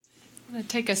I'm going to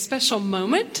take a special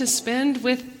moment to spend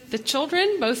with the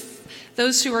children, both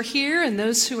those who are here and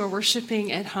those who are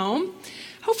worshiping at home.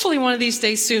 Hopefully one of these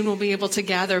days soon we'll be able to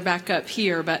gather back up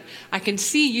here, but I can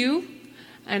see you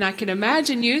and I can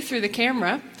imagine you through the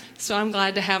camera, so I'm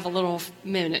glad to have a little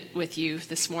minute with you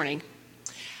this morning.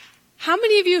 How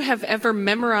many of you have ever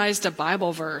memorized a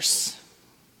Bible verse?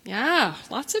 Yeah,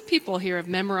 lots of people here have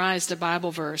memorized a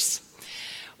Bible verse.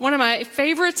 One of my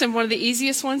favorites and one of the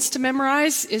easiest ones to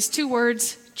memorize is two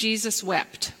words, Jesus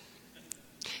wept.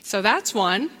 So that's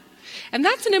one. And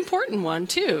that's an important one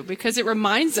too, because it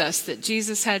reminds us that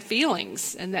Jesus had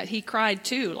feelings and that he cried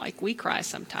too, like we cry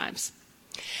sometimes.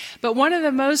 But one of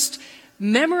the most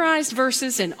memorized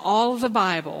verses in all of the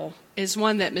Bible is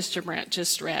one that Mr. Brandt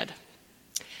just read.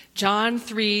 John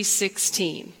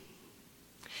 3:16.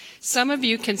 Some of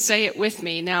you can say it with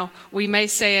me. Now, we may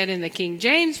say it in the King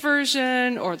James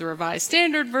Version or the Revised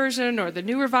Standard Version or the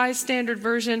New Revised Standard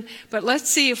Version, but let's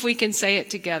see if we can say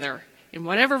it together in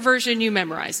whatever version you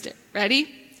memorized it.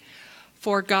 Ready?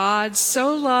 For God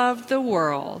so loved the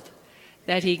world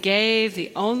that he gave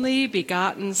the only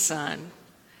begotten Son,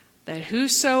 that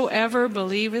whosoever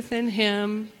believeth in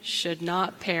him should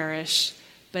not perish,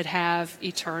 but have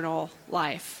eternal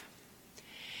life.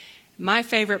 My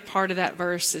favorite part of that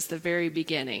verse is the very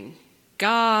beginning.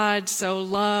 God so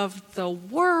loved the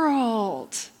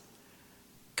world.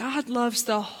 God loves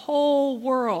the whole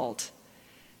world.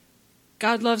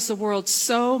 God loves the world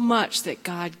so much that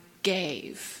God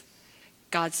gave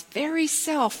God's very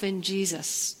self in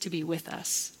Jesus to be with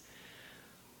us.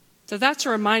 So that's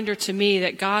a reminder to me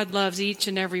that God loves each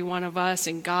and every one of us,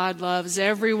 and God loves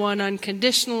everyone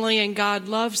unconditionally, and God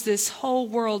loves this whole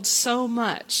world so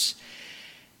much.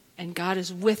 And God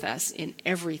is with us in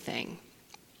everything.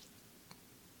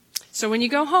 So when you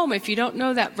go home, if you don't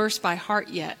know that verse by heart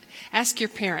yet, ask your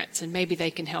parents and maybe they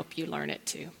can help you learn it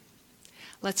too.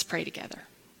 Let's pray together.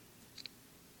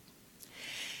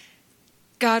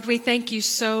 God, we thank you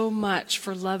so much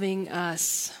for loving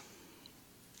us.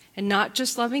 And not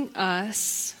just loving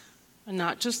us, and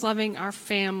not just loving our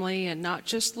family, and not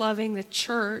just loving the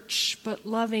church, but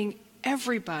loving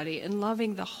everybody and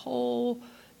loving the whole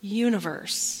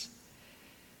universe.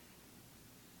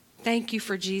 Thank you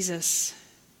for Jesus,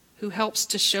 who helps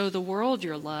to show the world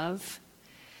your love.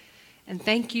 And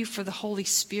thank you for the Holy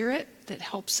Spirit that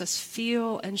helps us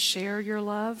feel and share your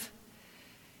love.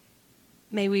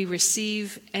 May we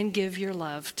receive and give your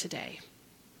love today.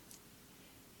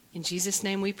 In Jesus'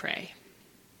 name we pray.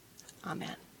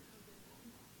 Amen.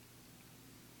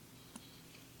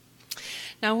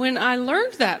 Now, when I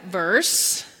learned that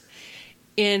verse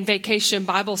in Vacation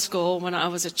Bible School when I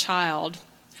was a child,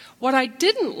 what I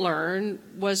didn't learn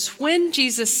was when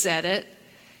Jesus said it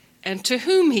and to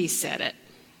whom he said it.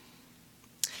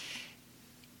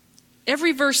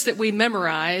 Every verse that we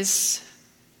memorize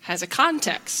has a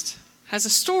context, has a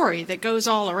story that goes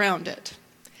all around it.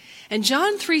 And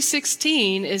John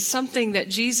 3:16 is something that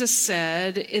Jesus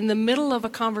said in the middle of a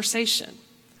conversation.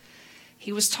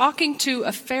 He was talking to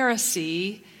a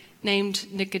Pharisee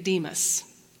named Nicodemus.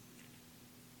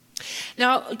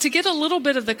 Now, to get a little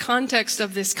bit of the context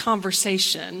of this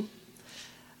conversation,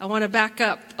 I want to back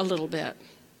up a little bit.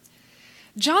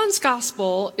 John's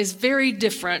gospel is very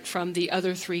different from the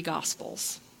other three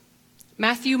gospels.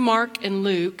 Matthew, Mark, and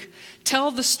Luke tell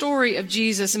the story of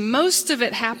Jesus. Most of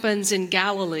it happens in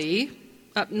Galilee,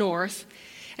 up north.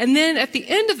 And then at the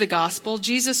end of the gospel,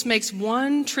 Jesus makes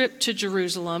one trip to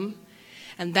Jerusalem.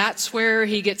 And that's where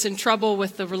he gets in trouble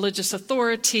with the religious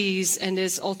authorities and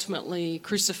is ultimately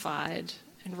crucified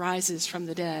and rises from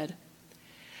the dead.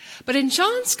 But in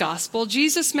John's gospel,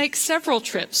 Jesus makes several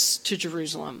trips to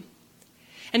Jerusalem.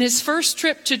 And his first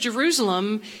trip to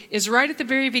Jerusalem is right at the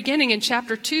very beginning in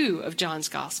chapter 2 of John's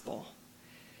gospel.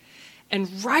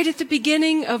 And right at the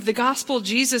beginning of the gospel,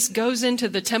 Jesus goes into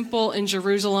the temple in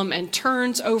Jerusalem and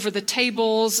turns over the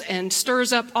tables and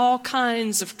stirs up all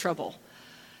kinds of trouble.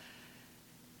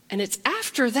 And it's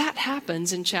after that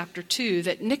happens in chapter 2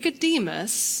 that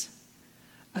Nicodemus,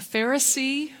 a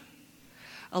Pharisee,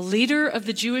 a leader of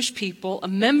the Jewish people, a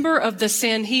member of the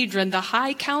Sanhedrin, the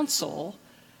high council,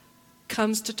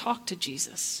 comes to talk to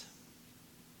Jesus.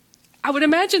 I would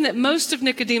imagine that most of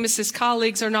Nicodemus's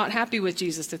colleagues are not happy with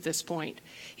Jesus at this point.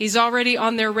 He's already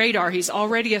on their radar. He's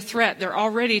already a threat. They're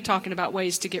already talking about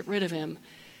ways to get rid of him.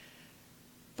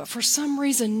 But for some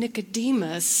reason,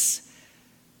 Nicodemus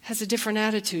has a different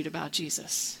attitude about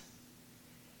Jesus.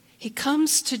 He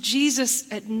comes to Jesus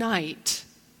at night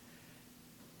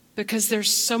because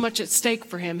there's so much at stake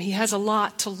for him. He has a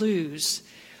lot to lose.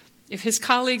 If his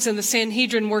colleagues in the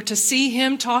Sanhedrin were to see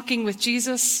him talking with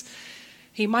Jesus,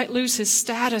 He might lose his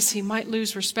status. He might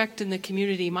lose respect in the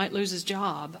community. He might lose his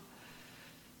job.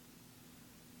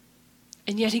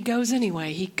 And yet he goes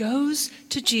anyway. He goes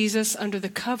to Jesus under the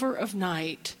cover of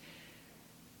night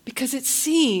because it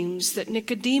seems that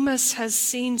Nicodemus has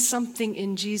seen something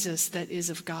in Jesus that is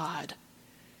of God.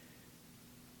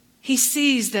 He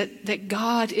sees that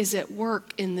God is at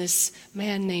work in this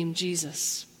man named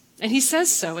Jesus. And he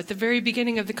says so at the very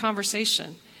beginning of the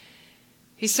conversation.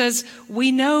 He says,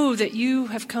 "We know that you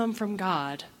have come from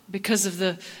God because of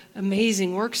the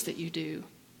amazing works that you do."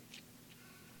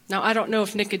 Now, I don't know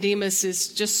if Nicodemus is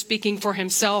just speaking for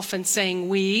himself and saying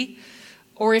we,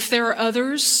 or if there are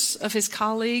others of his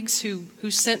colleagues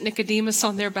who sent Nicodemus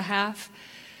on their behalf.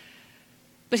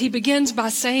 But he begins by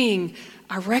saying,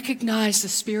 "I recognize the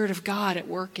Spirit of God at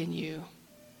work in you."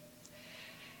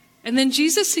 And then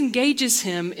Jesus engages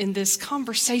him in this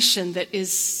conversation that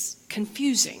is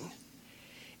confusing.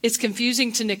 It's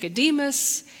confusing to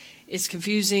Nicodemus. It's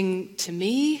confusing to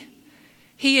me.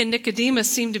 He and Nicodemus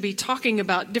seem to be talking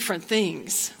about different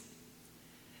things.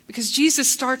 Because Jesus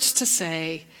starts to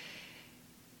say,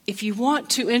 if you want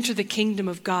to enter the kingdom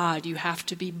of God, you have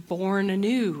to be born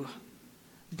anew,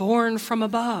 born from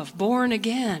above, born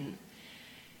again.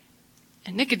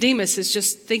 And Nicodemus is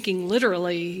just thinking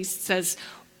literally. He says,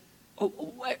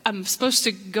 "Oh, I'm supposed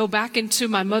to go back into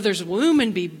my mother's womb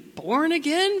and be born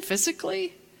again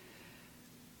physically?"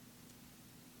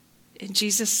 And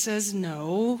Jesus says,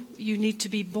 "No, you need to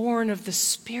be born of the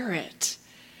Spirit."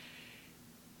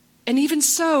 And even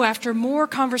so, after more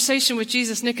conversation with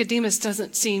Jesus, Nicodemus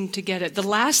doesn't seem to get it. The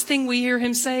last thing we hear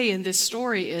him say in this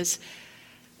story is,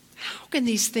 "How can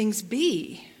these things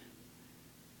be?"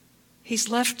 He's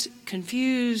left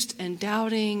confused and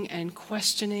doubting and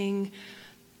questioning,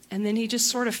 and then he just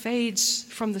sort of fades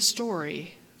from the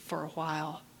story for a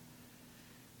while.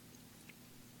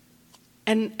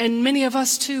 And many of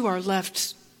us too are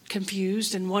left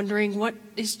confused and wondering, what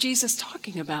is Jesus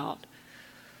talking about?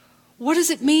 What does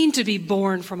it mean to be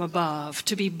born from above,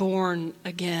 to be born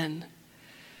again?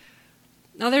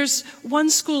 Now, there's one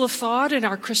school of thought in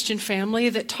our Christian family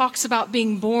that talks about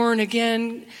being born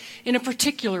again in a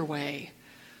particular way.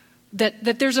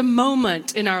 That there's a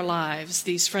moment in our lives,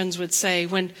 these friends would say,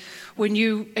 when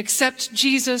you accept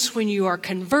Jesus, when you are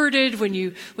converted, when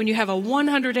you have a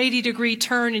 180-degree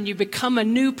turn and you become a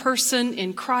new person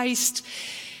in Christ.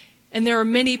 And there are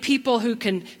many people who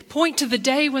can point to the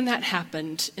day when that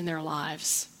happened in their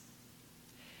lives.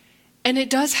 And it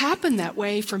does happen that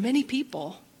way for many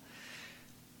people.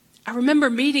 I remember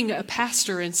meeting a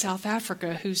pastor in South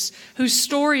Africa whose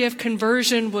story of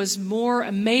conversion was more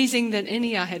amazing than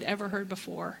any I had ever heard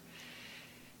before.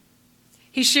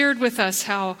 He shared with us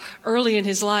how early in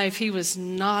his life he was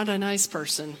not a nice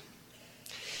person.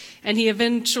 And he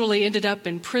eventually ended up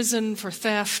in prison for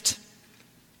theft.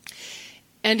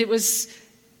 And it was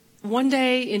one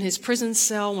day in his prison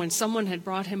cell when someone had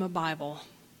brought him a Bible.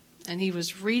 And he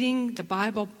was reading the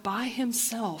Bible by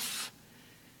himself,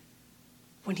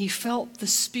 when he felt the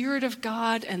Spirit of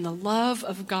God and the love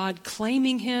of God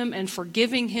claiming him and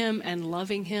forgiving him and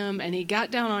loving him. And he got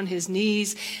down on his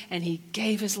knees and he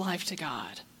gave his life to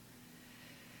God.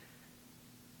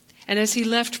 And as he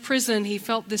left prison, he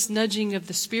felt this nudging of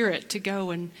the Spirit to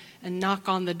go and knock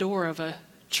on the door of a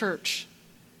church.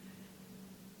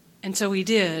 And so he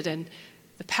did. And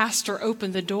the pastor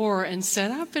opened the door and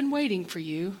said, "I've been waiting for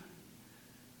you.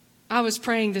 I was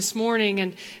praying this morning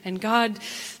and God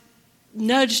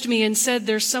nudged me and said,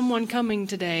 there's someone coming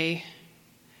today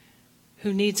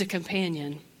who needs a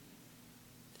companion."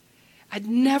 I'd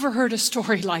never heard a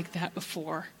story like that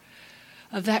before,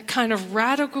 of that kind of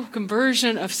radical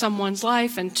conversion of someone's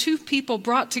life and two people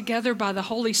brought together by the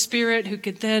Holy Spirit who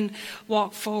could then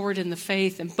walk forward in the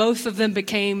faith. And both of them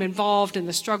became involved in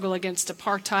the struggle against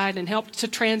apartheid and helped to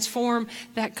transform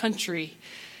that country.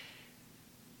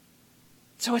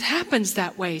 So it happens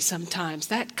that way sometimes,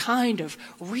 that kind of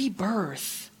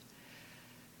rebirth.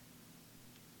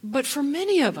 But for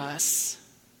many of us,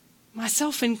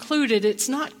 myself included, it's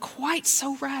not quite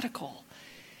so radical.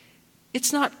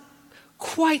 It's not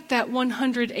quite that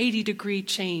 180-degree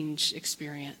change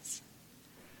experience.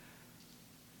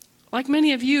 Like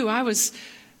many of you, I was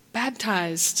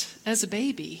baptized as a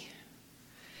baby.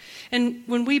 And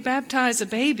when we baptize a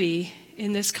baby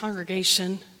in this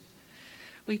congregation,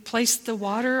 we place the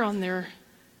water on their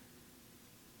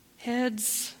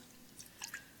heads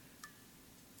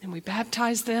and we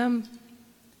baptize them.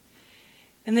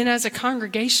 And then as a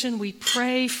congregation, we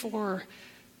pray for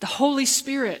the Holy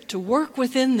Spirit to work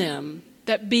within them,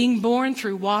 that being born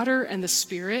through water and the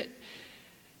Spirit,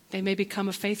 they may become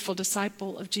a faithful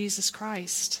disciple of Jesus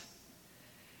Christ.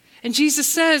 And Jesus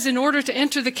says, in order to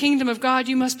enter the kingdom of God,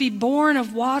 you must be born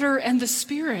of water and the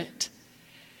Spirit.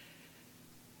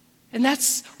 And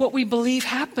that's what we believe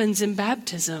happens in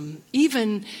baptism,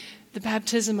 even the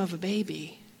baptism of a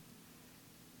baby.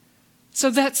 So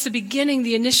that's the beginning,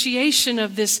 the initiation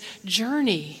of this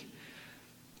journey.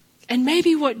 And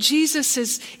maybe what Jesus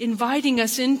is inviting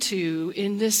us into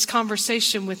in this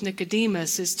conversation with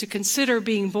Nicodemus is to consider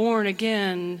being born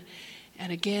again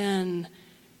and again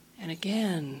and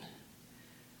again.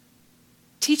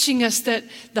 Teaching us that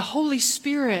the Holy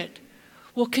Spirit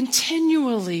will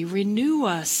continually renew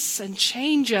us and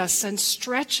change us and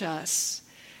stretch us.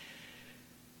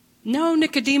 No,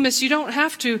 Nicodemus, you don't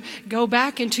have to go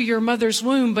back into your mother's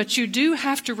womb, but you do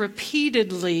have to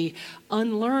repeatedly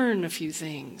unlearn a few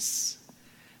things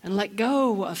and let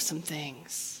go of some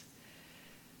things.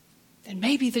 And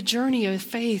maybe the journey of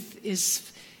faith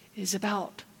is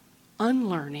about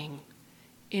unlearning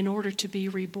in order to be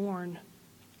reborn.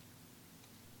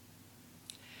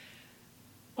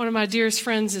 One of my dearest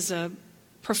friends is a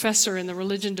professor in the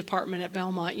religion department at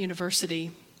Belmont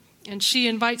University, and she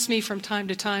invites me from time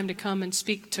to time to come and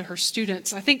speak to her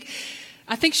students. I think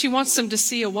she wants them to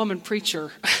see a woman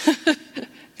preacher,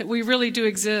 that we really do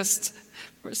exist.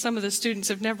 Some of the students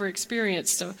have never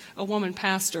experienced a woman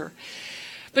pastor.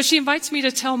 But she invites me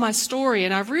to tell my story,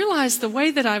 and I've realized the way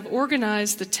that I've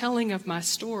organized the telling of my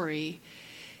story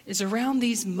is around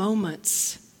these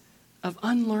moments of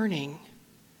unlearning.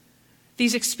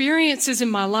 These experiences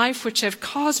in my life which have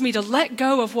caused me to let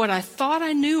go of what I thought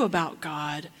I knew about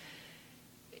God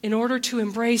in order to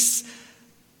embrace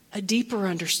a deeper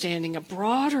understanding, a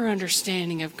broader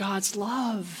understanding of God's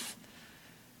love.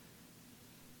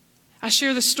 I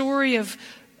share the story of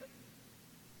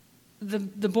the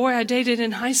boy I dated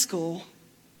in high school.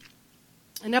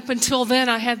 And up until then,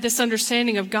 I had this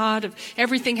understanding of God, of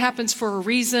everything happens for a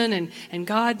reason, and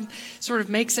God sort of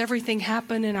makes everything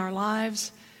happen in our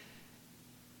lives.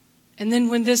 And then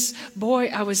when this boy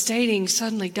I was dating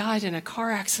suddenly died in a car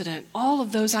accident, all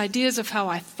of those ideas of how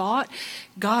I thought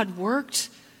God worked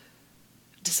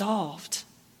dissolved.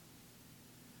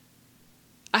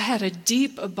 I had a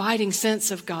deep, abiding sense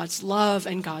of God's love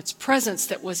and God's presence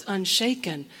that was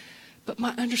unshaken, but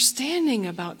my understanding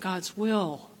about God's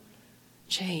will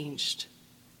changed.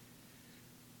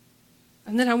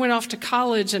 And then I went off to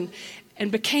college and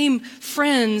became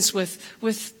friends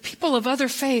with people of other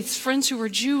faiths, friends who were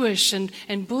Jewish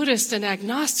and Buddhist and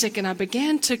agnostic, and I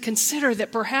began to consider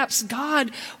that perhaps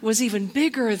God was even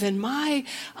bigger than my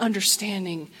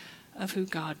understanding of who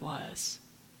God was.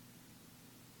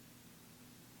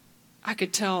 I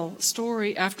could tell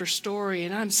story after story,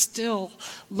 and I'm still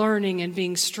learning and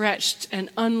being stretched and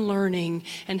unlearning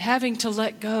and having to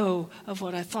let go of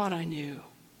what I thought I knew.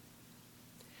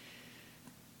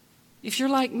 If you're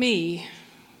like me,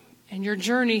 and your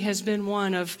journey has been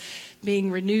one of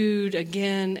being renewed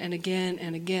again and again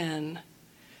and again,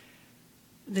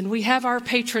 then we have our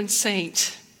patron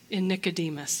saint in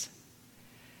Nicodemus.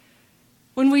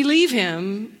 When we leave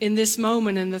him in this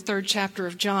moment in the 3rd chapter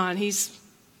of John, he's,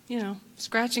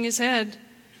 scratching his head.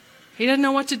 He doesn't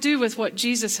know what to do with what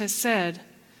Jesus has said.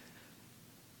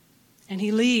 And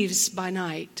he leaves by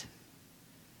night.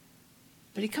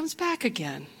 But he comes back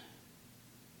again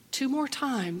 2 more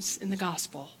times in the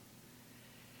gospel.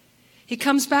 He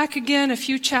comes back again a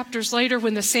few chapters later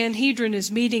when the Sanhedrin is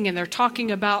meeting and they're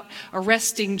talking about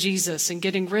arresting Jesus and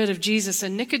getting rid of Jesus.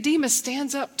 And Nicodemus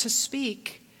stands up to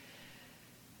speak.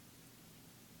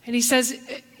 And he says,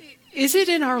 "Is it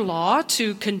in our law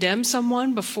to condemn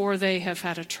someone before they have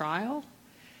had a trial?"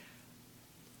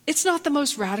 It's not the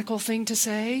most radical thing to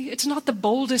say. It's not the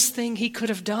boldest thing he could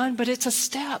have done, but it's a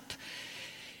step.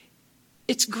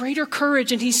 It's greater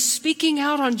courage, and he's speaking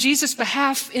out on Jesus'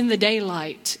 behalf in the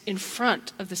daylight in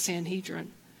front of the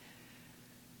Sanhedrin.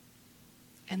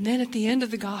 And then at the end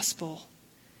of the gospel,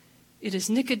 it is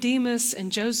Nicodemus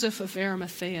and Joseph of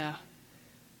Arimathea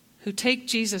who take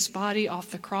Jesus' body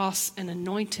off the cross and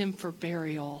anoint him for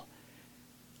burial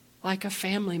like a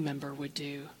family member would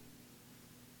do.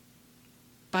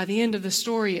 By the end of the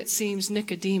story, it seems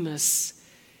Nicodemus,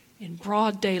 in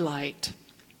broad daylight,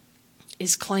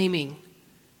 is claiming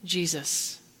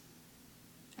Jesus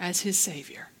as his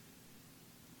Savior.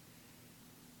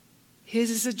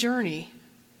 His is a journey,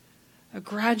 a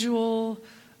gradual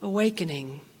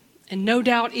awakening. And no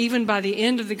doubt, even by the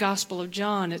end of the Gospel of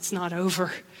John, it's not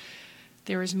over.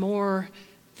 There is more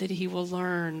that he will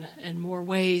learn and more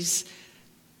ways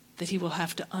that he will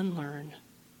have to unlearn.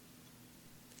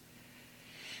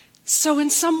 So in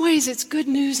some ways, it's good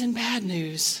news and bad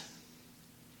news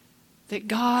that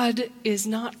God is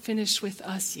not finished with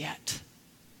us yet.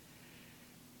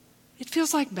 It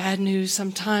feels like bad news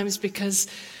sometimes because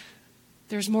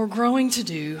there's more growing to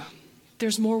do.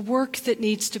 There's more work that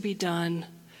needs to be done.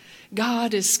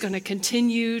 God is going to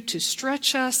continue to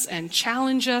stretch us and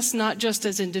challenge us, not just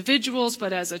as individuals,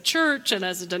 but as a church and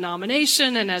as a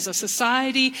denomination and as a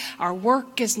society. Our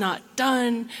work is not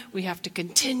done. We have to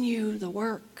continue the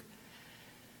work.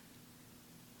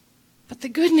 But the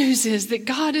good news is that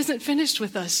God isn't finished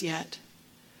with us yet.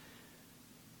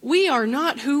 We are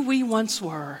not who we once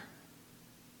were.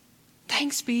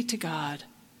 Thanks be to God.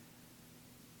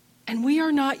 And we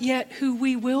are not yet who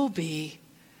we will be.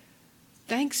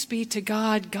 Thanks be to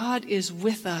God, God is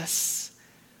with us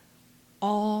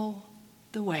all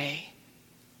the way.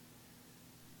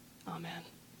 Amen.